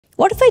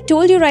What if I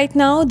told you right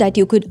now that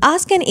you could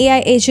ask an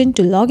AI agent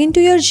to log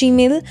into your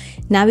Gmail,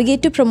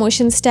 navigate to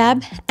Promotions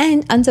tab,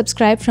 and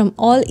unsubscribe from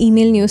all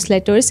email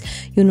newsletters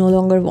you no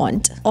longer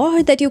want?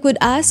 Or that you could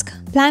ask,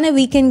 plan a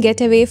weekend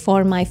getaway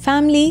for my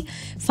family,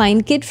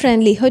 find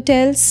kid-friendly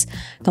hotels,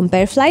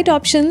 compare flight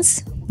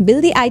options,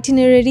 build the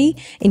itinerary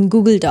in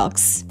Google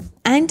Docs,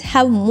 and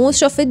have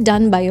most of it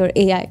done by your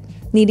AI,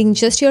 needing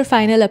just your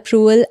final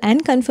approval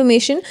and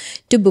confirmation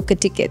to book a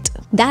ticket.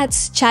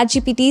 That's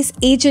ChatGPT's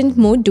Agent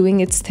Mode doing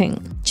its thing.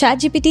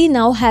 ChatGPT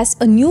now has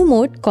a new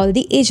mode called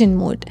the Agent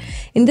Mode.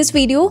 In this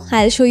video,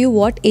 I'll show you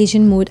what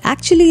Agent Mode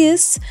actually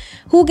is,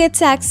 who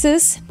gets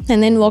access,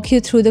 and then walk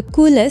you through the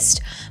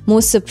coolest,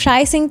 most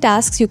surprising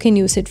tasks you can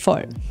use it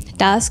for.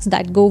 Tasks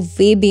that go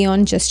way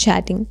beyond just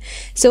chatting.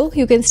 So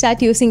you can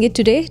start using it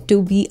today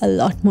to be a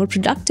lot more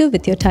productive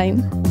with your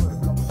time.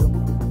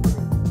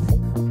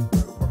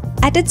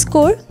 At its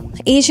core,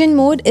 Agent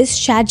Mode is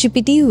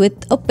ChatGPT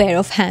with a pair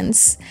of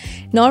hands.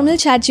 Normal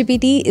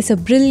ChatGPT is a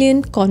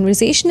brilliant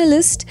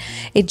conversationalist.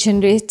 It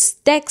generates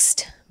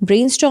text,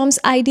 brainstorms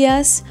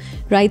ideas,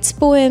 writes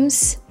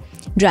poems,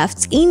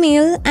 drafts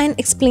email, and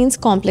explains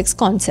complex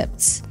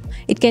concepts.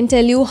 It can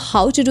tell you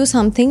how to do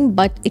something,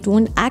 but it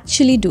won't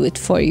actually do it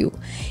for you.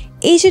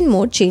 Agent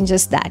Mode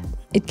changes that.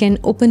 It can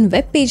open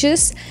web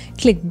pages,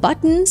 click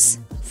buttons,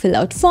 fill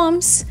out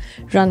forms,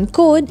 run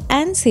code,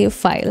 and save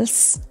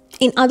files.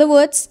 In other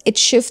words, it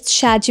shifts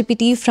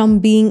ChatGPT from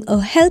being a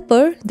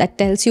helper that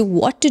tells you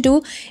what to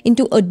do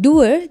into a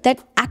doer that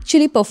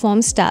actually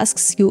performs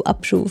tasks you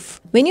approve.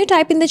 When you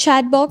type in the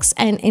chat box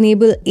and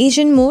enable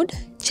Agent Mode,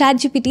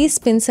 ChatGPT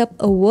spins up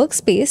a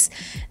workspace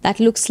that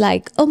looks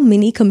like a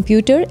mini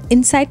computer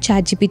inside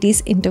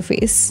ChatGPT's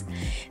interface.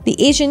 The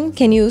agent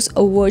can use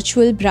a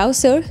virtual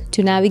browser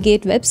to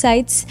navigate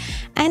websites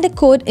and a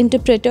code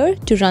interpreter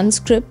to run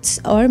scripts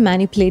or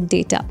manipulate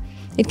data.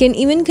 It can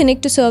even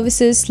connect to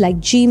services like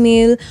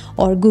Gmail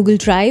or Google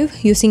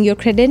Drive using your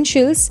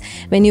credentials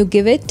when you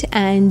give it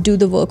and do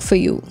the work for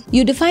you.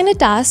 You define a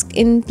task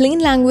in plain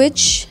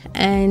language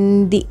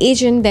and the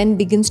agent then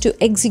begins to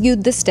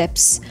execute the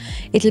steps.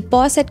 It'll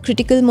pause at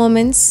critical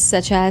moments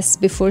such as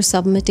before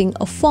submitting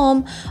a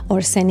form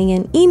or sending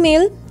an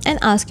email and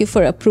ask you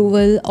for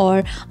approval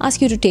or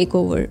ask you to take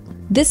over.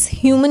 This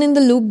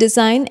human-in-the-loop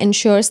design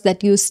ensures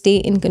that you stay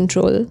in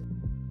control.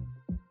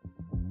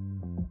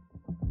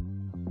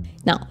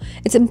 Now,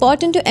 it's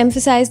important to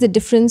emphasize the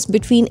difference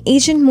between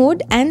Agent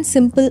Mode and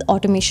simple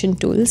automation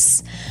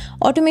tools.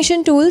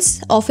 Automation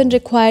tools often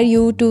require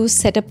you to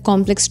set up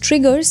complex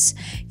triggers,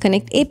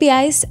 connect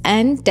APIs,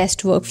 and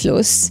test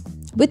workflows.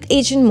 With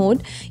Agent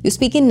Mode, you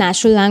speak in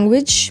natural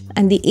language,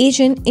 and the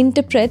agent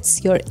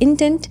interprets your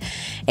intent,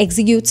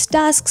 executes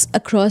tasks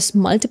across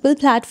multiple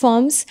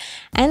platforms,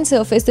 and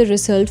surfaces the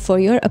result for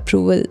your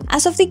approval.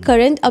 As of the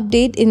current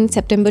update in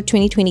September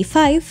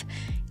 2025,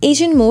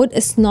 Agent Mode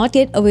is not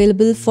yet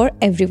available for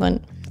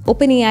everyone.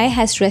 OpenAI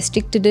has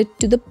restricted it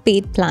to the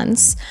paid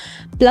plans: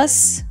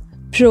 Plus,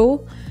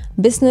 Pro,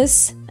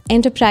 Business,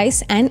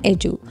 Enterprise, and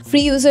Edu.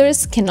 Free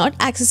users cannot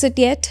access it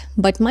yet,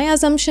 but my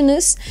assumption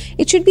is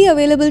it should be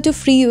available to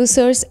free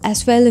users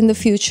as well in the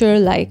future,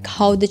 like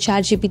how the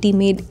ChatGPT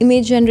made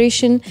image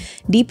generation,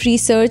 deep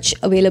research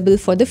available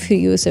for the free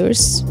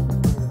users.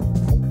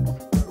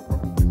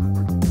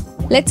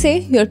 Let's say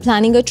you're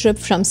planning a trip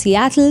from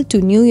Seattle to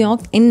New York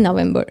in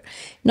November.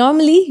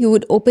 Normally, you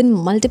would open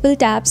multiple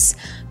tabs: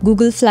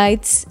 Google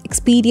Flights,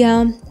 Expedia,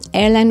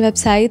 airline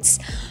websites,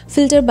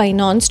 filter by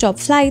non-stop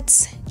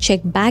flights,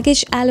 check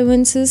baggage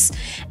allowances,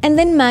 and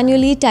then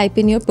manually type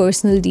in your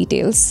personal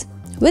details.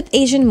 With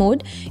Agent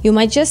Mode, you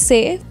might just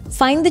say,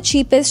 find the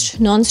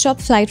cheapest non-stop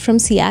flight from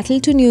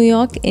Seattle to New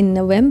York in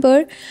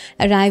November,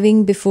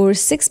 arriving before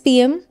 6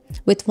 p.m.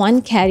 with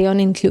one carry-on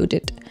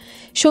included.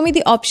 Show me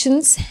the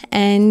options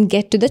and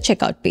get to the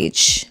checkout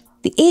page.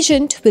 The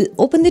agent will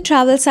open the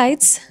travel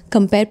sites,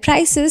 compare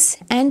prices,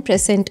 and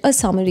present a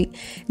summary.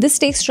 This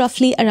takes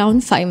roughly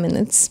around 5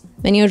 minutes.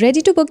 When you're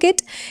ready to book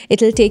it,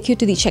 it'll take you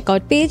to the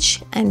checkout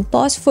page and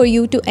pause for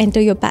you to enter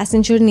your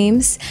passenger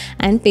names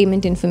and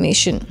payment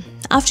information.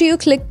 After you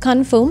click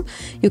confirm,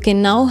 you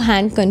can now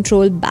hand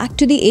control back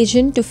to the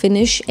agent to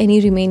finish any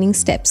remaining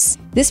steps.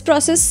 This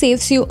process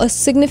saves you a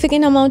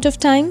significant amount of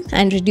time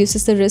and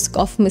reduces the risk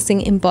of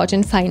missing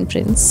important fine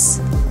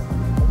prints.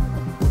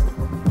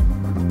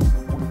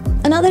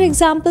 Another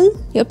example,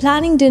 you're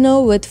planning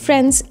dinner with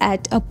friends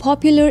at a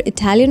popular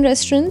Italian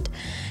restaurant.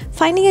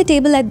 Finding a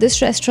table at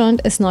this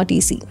restaurant is not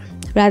easy.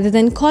 Rather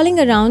than calling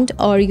around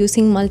or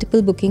using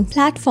multiple booking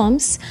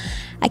platforms,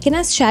 I can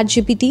ask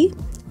ChatGPT,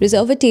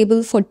 reserve a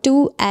table for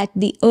 2 at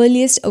the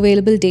earliest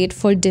available date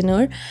for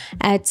dinner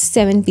at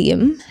 7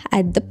 p.m.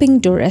 at the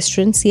Pink Door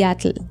Restaurant,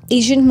 Seattle.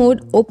 Agent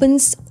Mode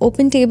opens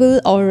OpenTable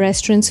or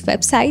restaurant's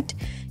website,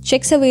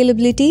 checks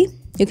availability.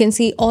 You can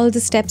see all the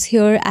steps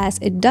here as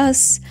it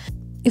does.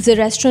 If the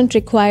restaurant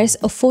requires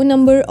a phone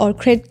number or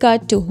credit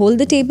card to hold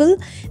the table,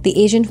 the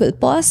agent will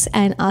pause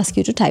and ask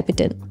you to type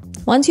it in.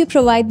 Once you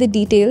provide the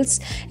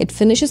details, it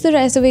finishes the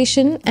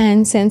reservation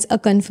and sends a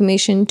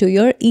confirmation to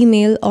your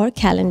email or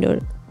calendar.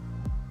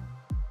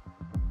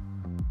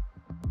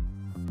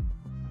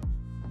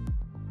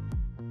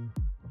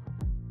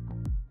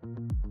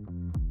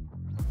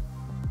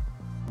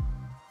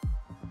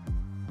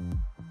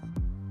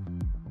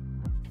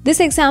 This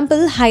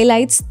example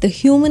highlights the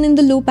human in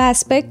the loop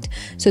aspect.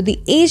 So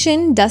the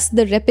agent does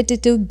the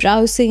repetitive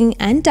browsing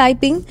and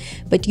typing,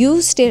 but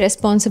you stay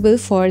responsible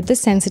for the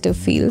sensitive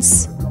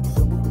fields.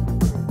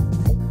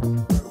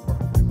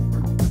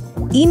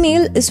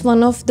 Email is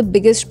one of the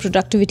biggest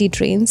productivity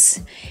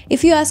drains.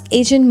 If you ask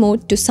Agent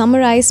Mode to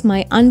summarize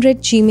my unread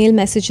Gmail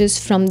messages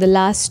from the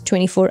last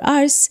 24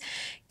 hours,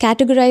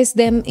 categorize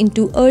them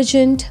into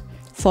urgent,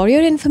 for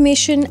your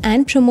information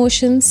and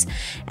promotions,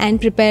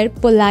 and prepare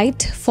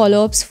polite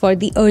follow-ups for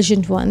the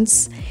urgent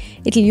ones.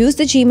 It'll use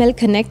the Gmail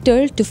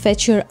connector to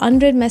fetch your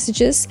unread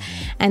messages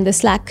and the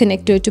Slack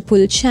connector to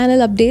pull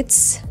channel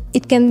updates.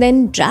 It can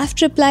then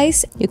draft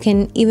replies. You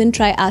can even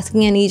try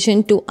asking an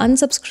agent to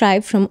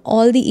unsubscribe from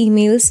all the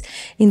emails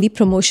in the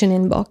promotion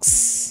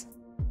inbox.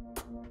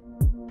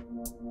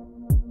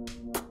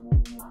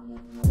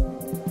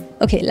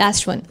 Okay,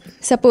 last one.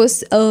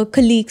 Suppose a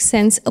colleague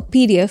sends a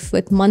PDF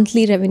with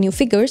monthly revenue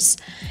figures.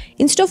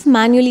 Instead of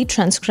manually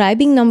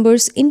transcribing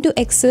numbers into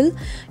Excel,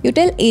 you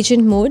tell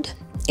Agent Mode,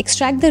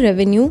 extract the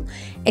revenue,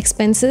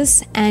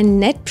 expenses, and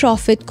net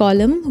profit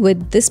column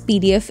with this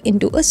PDF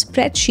into a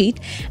spreadsheet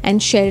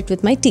and share it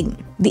with my team.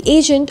 The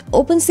agent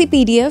opens the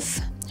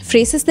PDF,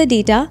 phrases the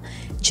data,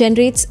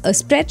 generates a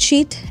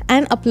spreadsheet,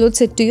 and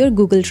uploads it to your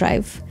Google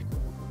Drive.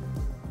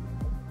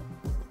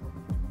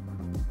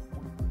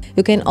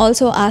 You can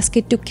also ask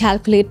it to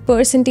calculate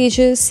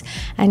percentages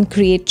and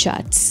create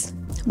charts.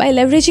 By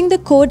leveraging the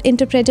code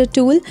interpreter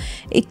tool,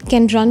 it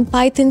can run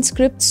Python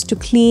scripts to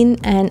clean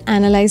and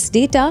analyze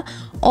data,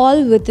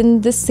 all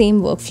within the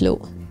same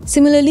workflow.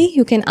 Similarly,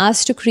 you can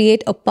ask to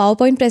create a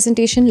PowerPoint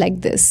presentation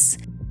like this.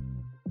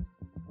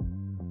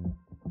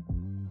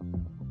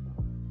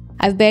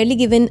 I've barely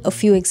given a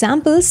few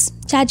examples.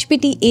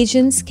 ChatGPT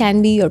agents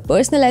can be your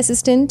personal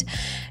assistant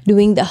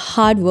doing the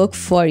hard work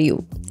for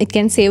you. It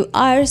can save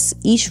hours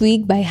each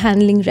week by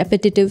handling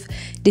repetitive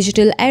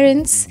digital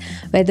errands,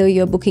 whether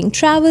you're booking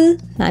travel,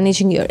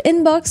 managing your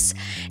inbox,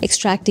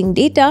 extracting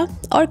data,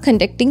 or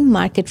conducting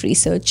market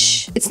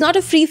research. It's not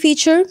a free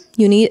feature.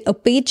 You need a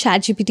paid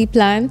ChatGPT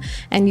plan,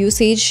 and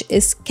usage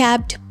is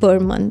capped per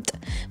month.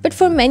 But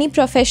for many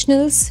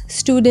professionals,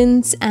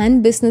 students,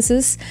 and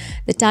businesses,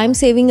 the time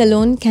saving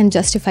alone can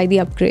justify the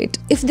upgrade.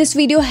 If this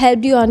video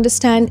helped you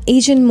understand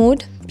Agent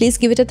Mode, please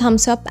give it a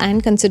thumbs up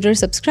and consider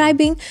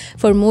subscribing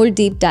for more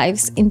deep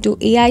dives into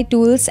AI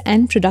tools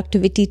and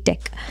productivity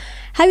tech.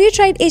 Have you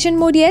tried Agent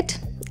Mode yet?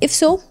 If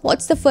so,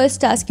 what's the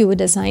first task you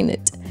would assign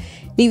it?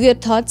 Leave your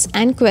thoughts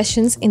and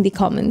questions in the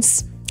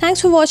comments.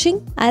 Thanks for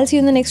watching. I'll see you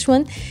in the next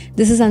one.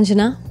 This is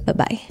Anjana.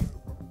 Bye-bye.